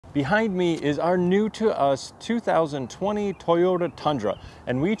Behind me is our new to us 2020 Toyota Tundra,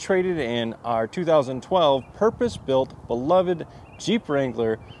 and we traded in our 2012 purpose-built, beloved Jeep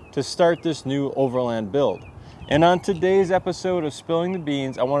Wrangler to start this new overland build. And on today's episode of Spilling the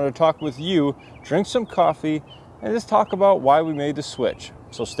Beans, I wanted to talk with you, drink some coffee, and just talk about why we made the switch.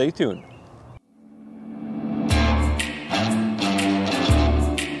 So stay tuned.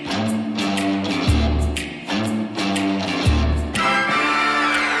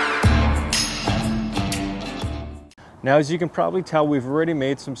 Now, as you can probably tell, we've already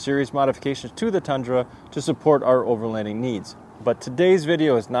made some serious modifications to the Tundra to support our overlanding needs. But today's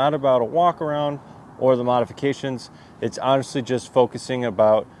video is not about a walk around or the modifications. It's honestly just focusing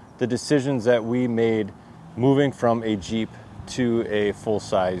about the decisions that we made moving from a Jeep to a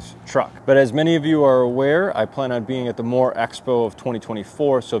full-size truck. But as many of you are aware, I plan on being at the More Expo of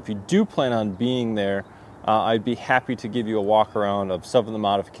 2024. So if you do plan on being there, I'd be happy to give you a walk around of some of the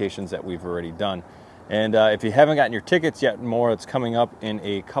modifications that we've already done. And if you haven't gotten your tickets yet, more, it's coming up in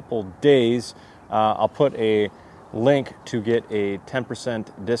a couple days. I'll put a link to get a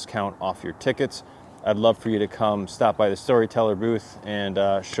 10% discount off your tickets. I'd love for you to come stop by the Storyteller booth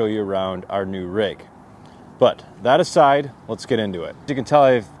and show you around our new rig. But that aside, let's get into it. As you can tell,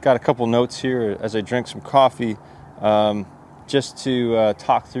 I've got a couple notes here as I drink some coffee, just to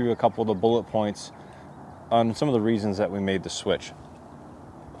talk through a couple of the bullet points on some of the reasons that we made the switch.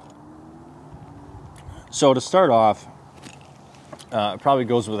 So to start off, it probably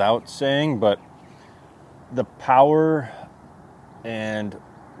goes without saying, but the power and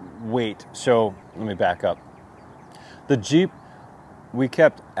weight. So let me back up. The Jeep, we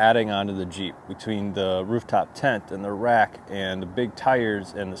kept adding onto the Jeep between the rooftop tent and the rack and the big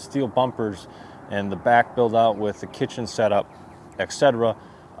tires and the steel bumpers and the back build out with the kitchen setup, etc.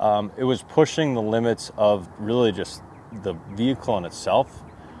 It was pushing the limits of really just the vehicle in itself.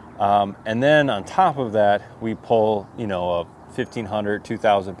 And then on top of that, we pull, a 1,500,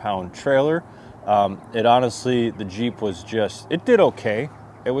 2,000 pound trailer. It honestly, the Jeep was just, it did okay.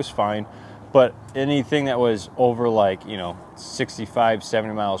 It was fine. But anything that was over 65,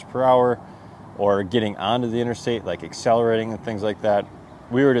 70 miles per hour or getting onto the interstate, like accelerating and things like that,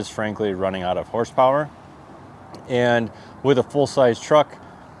 we were just frankly running out of horsepower. And with a full-size truck,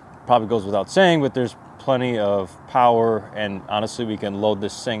 probably goes without saying, but there's plenty of power, and honestly we can load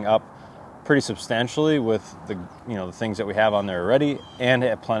this thing up pretty substantially with the the things that we have on there already, and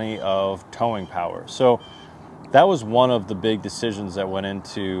have plenty of towing power. So that was one of the big decisions that went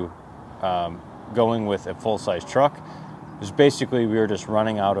into going with a full-size truck. It was basically we were just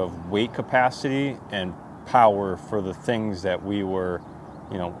running out of weight capacity and power for the things that we were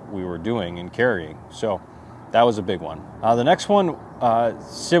doing and carrying. So that was a big one. The next one,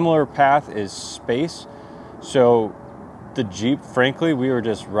 similar path, is space. So the Jeep, frankly, we were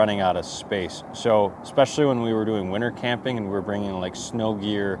just running out of space. So especially when we were doing winter camping and we were bringing like snow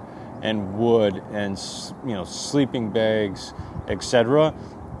gear and wood and sleeping bags, etc.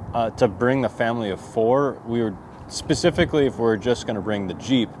 To bring the family of four, we were specifically, if we were just going to bring the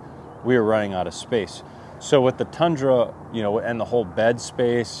Jeep, we were running out of space. So with the Tundra, and the whole bed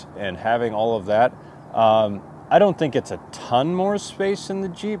space and having all of that, I don't think it's a ton more space in the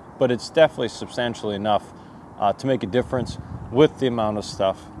Jeep, but it's definitely substantially enough to make a difference with the amount of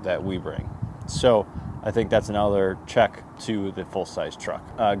stuff that we bring. So I think that's another check to the full-size truck.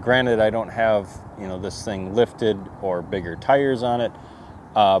 Granted, I don't have this thing lifted or bigger tires on it,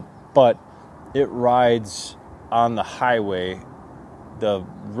 but it rides on the highway. The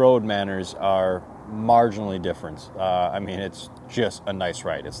road manners are marginally different. I mean, it's just a nice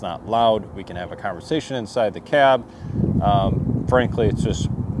ride. It's not loud. We can have a conversation inside the cab. Frankly, it's just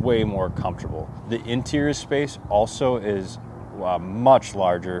way more comfortable. The interior space also is much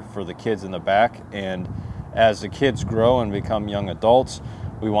larger for the kids in the back, and as the kids grow and become young adults,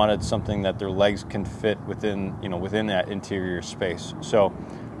 we wanted something that their legs can fit within that interior space. So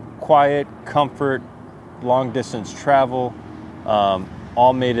quiet, comfort, long distance travel,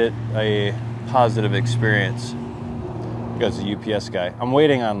 all made it a positive experience. Because the UPS guy, I'm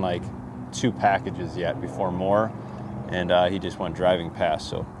waiting on like 2 packages yet before more, and he just went driving past,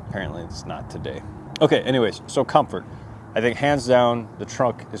 so apparently it's not today. Okay, anyways, so comfort. I think hands down, the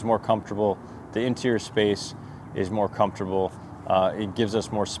trunk is more comfortable. The interior space is more comfortable. It gives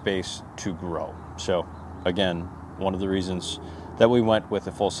us more space to grow. So again, one of the reasons that we went with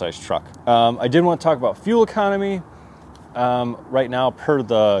a full-size truck. I did want to talk about fuel economy. Right now, per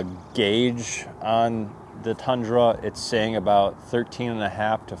the gauge on the Tundra, it's saying about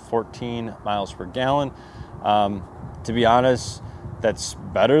 13.5 to 14 miles per gallon. To be honest, that's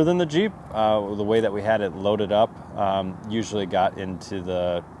better than the Jeep. The way that we had it loaded up usually got into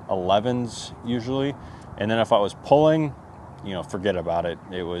the 11s usually. And then if I was pulling, you know, forget about it.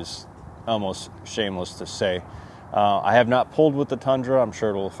 It was almost shameless to say. I have not pulled with the Tundra. I'm sure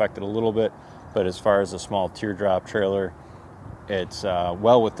it'll affect it a little bit. But as far as a small teardrop trailer, it's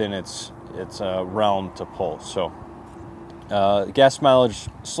well within its realm to pull. So gas mileage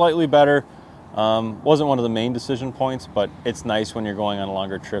slightly better. Wasn't one of the main decision points, but it's nice when you're going on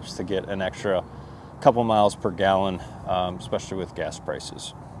longer trips to get an extra couple miles per gallon, especially with gas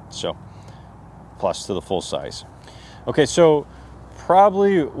prices. So plus to the full size. Okay, so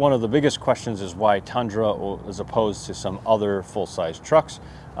probably one of the biggest questions is why Tundra as opposed to some other full-size trucks.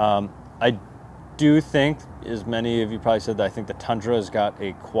 I do think, as many of you probably said, that I think the Tundra has got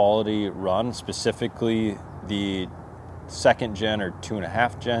a quality run, specifically the second gen or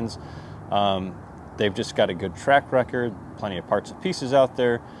 2.5 gens. They've just got a good track record, plenty of parts and pieces out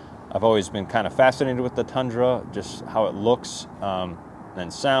there. I've always been kind of fascinated with the Tundra, just how it looks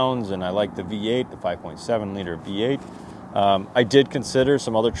and sounds, and I like the V8, the 5.7 liter V8. I did consider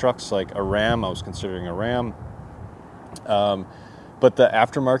some other trucks like a Ram. I was considering a Ram. But the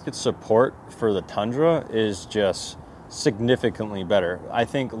aftermarket support for the Tundra is just significantly better. I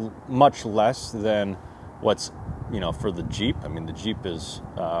think much less than what's, you know, for the Jeep. I mean, the Jeep is,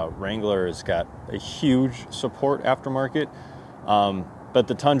 Wrangler has got a huge support aftermarket. But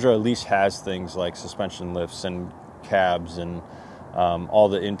the Tundra at least has things like suspension lifts and cabs and all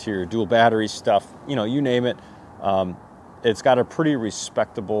the interior dual battery stuff, you know, you name it. It's got a pretty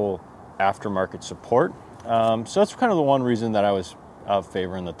respectable aftermarket support. So that's kind of the one reason that I was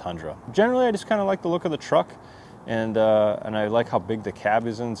favoring the Tundra. Generally, I just kind of like the look of the truck, and I like how big the cab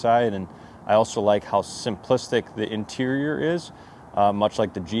is inside, and I also like how simplistic the interior is. Much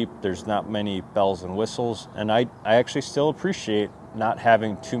like the Jeep, there's not many bells and whistles, and I actually still appreciate not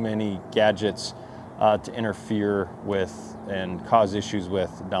having too many gadgets to interfere with and cause issues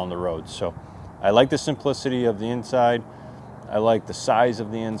with down the road. So I like the simplicity of the inside. I like the size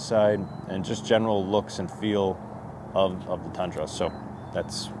of the inside and just general looks and feel of the Tundra. So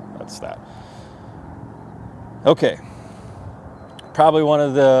that's that. Okay. Probably one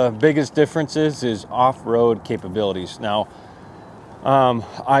of the biggest differences is off-road capabilities. Now,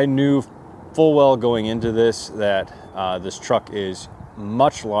 I knew full well going into this that this truck is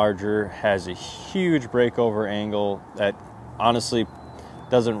much larger, has a huge breakover angle that honestly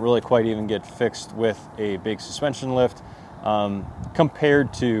doesn't really quite even get fixed with a big suspension lift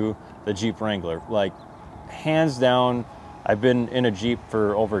compared to the Jeep Wrangler. Like, hands down, I've been in a Jeep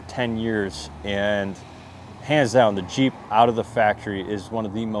for over 10 years, and hands down, the Jeep out of the factory is one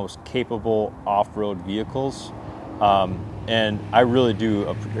of the most capable off-road vehicles. And I really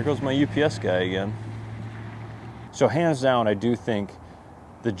do, there goes my UPS guy again. So hands down, I do think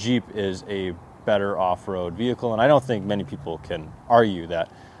the Jeep is a better off-road vehicle, and I don't think many people can argue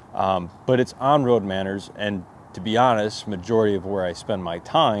that. But it's on-road manners, and to be honest, majority of where I spend my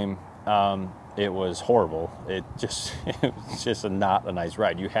time, it was horrible. It was just not a nice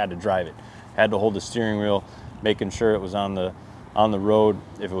ride. You had to drive it, had to hold the steering wheel, making sure it was on the road.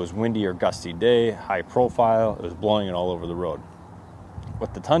 If it was windy or gusty day, high profile, it was blowing it all over the road.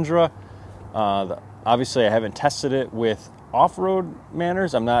 With the Tundra, obviously I haven't tested it with off-road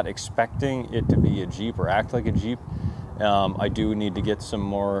manners. I'm not expecting it to be a Jeep or act like a Jeep. I do need to get some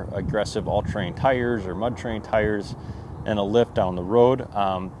more aggressive all-terrain tires or mud-terrain tires and a lift down the road.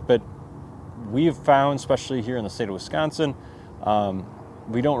 But we've found, especially here in the state of Wisconsin,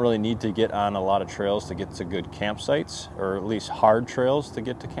 we don't really need to get on a lot of trails to get to good campsites, or at least hard trails to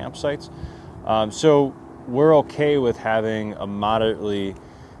get to campsites. So we're okay with having a moderately,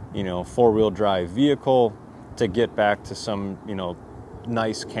 four-wheel drive vehicle to get back to some,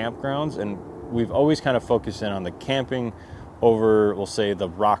 nice campgrounds. And we've always kind of focused in on the camping over, we'll say, the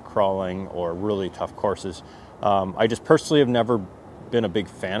rock crawling or really tough courses. I just personally have never been a big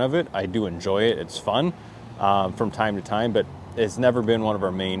fan of it. I do enjoy it. It's fun from time to time, but it's never been one of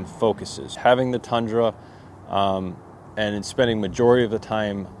our main focuses. Having the Tundra and spending majority of the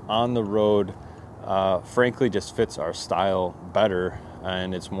time on the road, frankly, just fits our style better,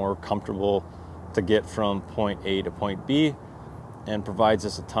 and it's more comfortable to get from point A to point B and provides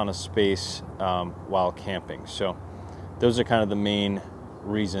us a ton of space while camping. So those are kind of the main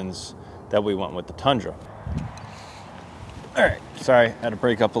reasons that we went with the Tundra. All right, sorry, I had to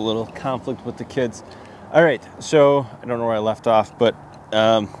break up a little conflict with the kids. All right, so I don't know where I left off, but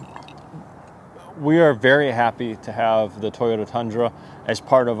we are very happy to have the Toyota Tundra as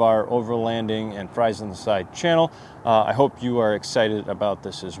part of our Overlanding and Fries on the Side channel. I hope you are excited about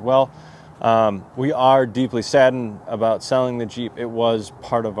this as well. We are deeply saddened about selling the Jeep. It was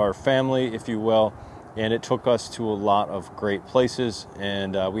part of our family, if you will, and it took us to a lot of great places,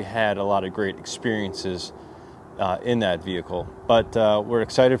 and we had a lot of great experiences in that vehicle. But we're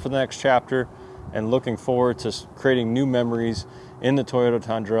excited for the next chapter and looking forward to creating new memories in the Toyota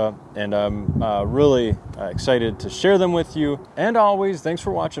Tundra, and I'm really excited to share them with you. And always, thanks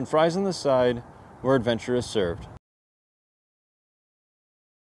for watching Fries on the Side, where adventure is served.